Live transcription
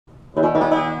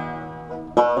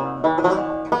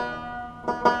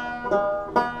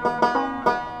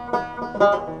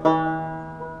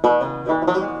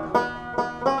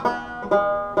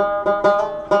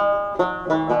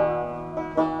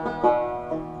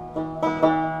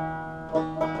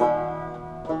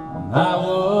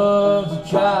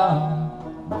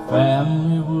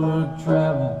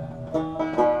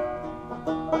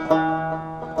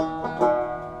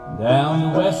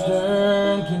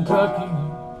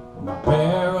my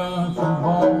parents were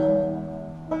born.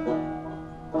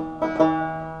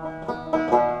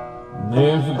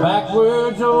 There's a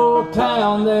backwards old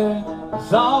town there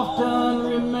that's often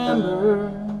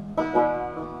remembered.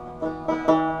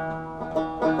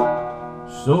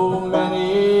 So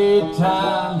many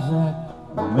times that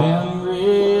the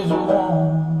memories are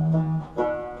warm.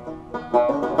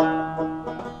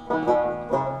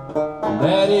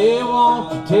 Daddy,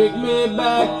 won't you take me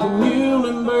back to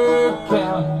Muhlenberg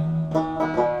County,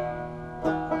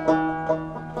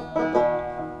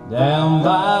 down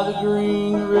by the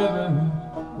Green River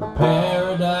where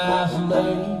paradise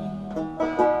lay.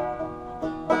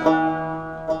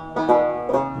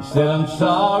 He said, I'm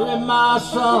sorry, my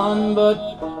son, but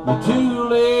you're too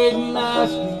late in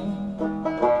asking.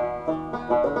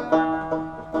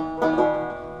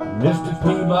 Mr.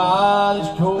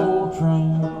 Peabody's coal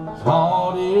train has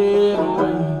hauled it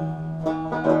away.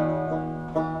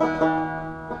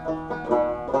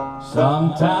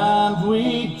 Sometimes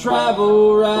we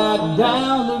travel right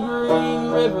down the Green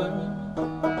River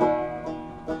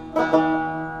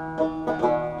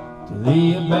to the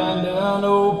abandoned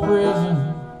old prison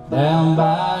down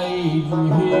by Avery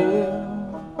Hill,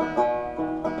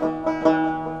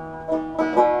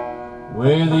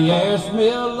 where the air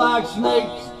smelled like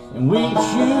snakes and we'd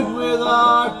shoot with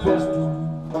our pistols.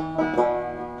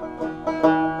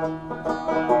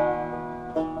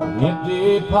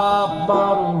 Empty pop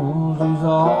bottles is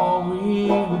all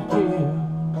we would kill.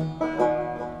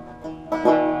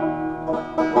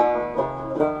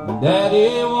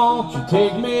 Daddy, won't you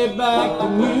take me back to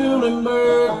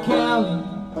Muhlenberg County,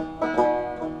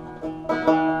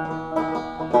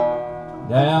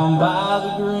 down by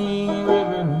the Green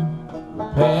River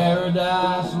where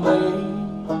paradise lay.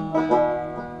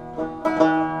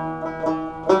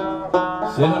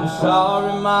 Said, I'm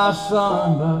sorry, my son,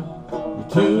 but you're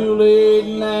too late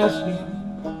in asking.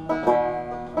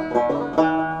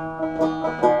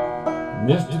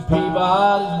 Mr.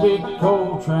 Peabody's big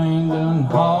coal train done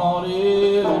hauled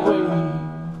it away.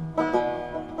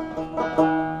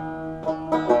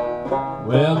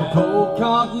 Well, the coal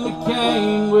company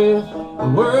came with the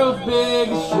world's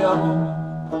biggest shovel.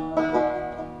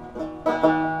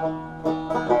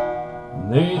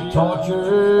 They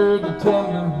tortured the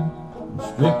timber and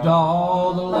stripped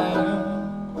all the land.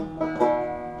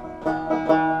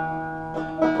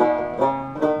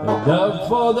 They dug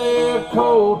for their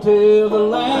coal till the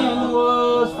land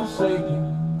was forsaken.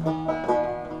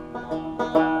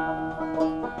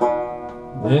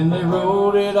 Then they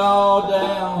wrote it all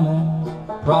down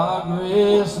as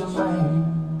progress of man.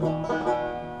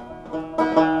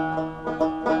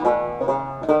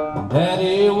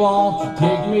 Daddy, won't you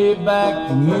take me back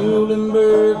to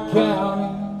Muhlenberg County,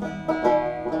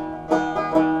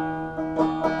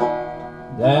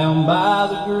 down by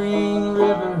the Green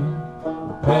River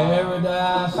where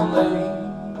paradise lay.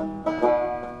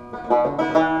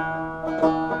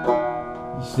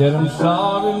 He said, I'm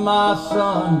sorry, my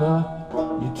son, but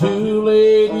you're too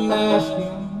late in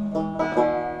asking.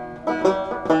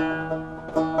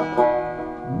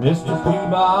 Mr.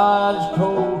 Peabody's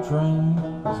coal train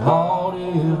has hauled it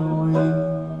away.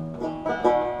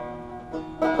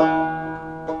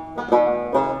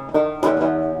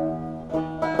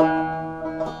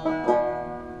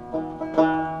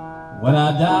 When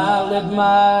I die, let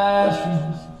my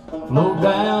ashes flow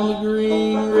down the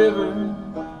Green River.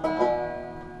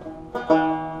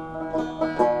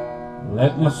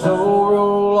 Let my soul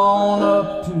roll on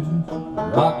up to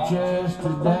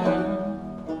Rochester Dam.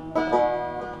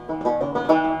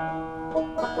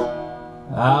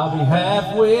 I'll be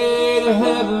halfway to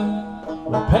heaven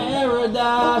with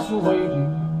paradise waiting,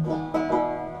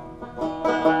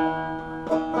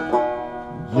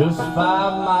 just 5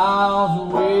 miles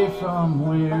away from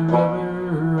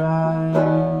wherever I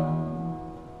am.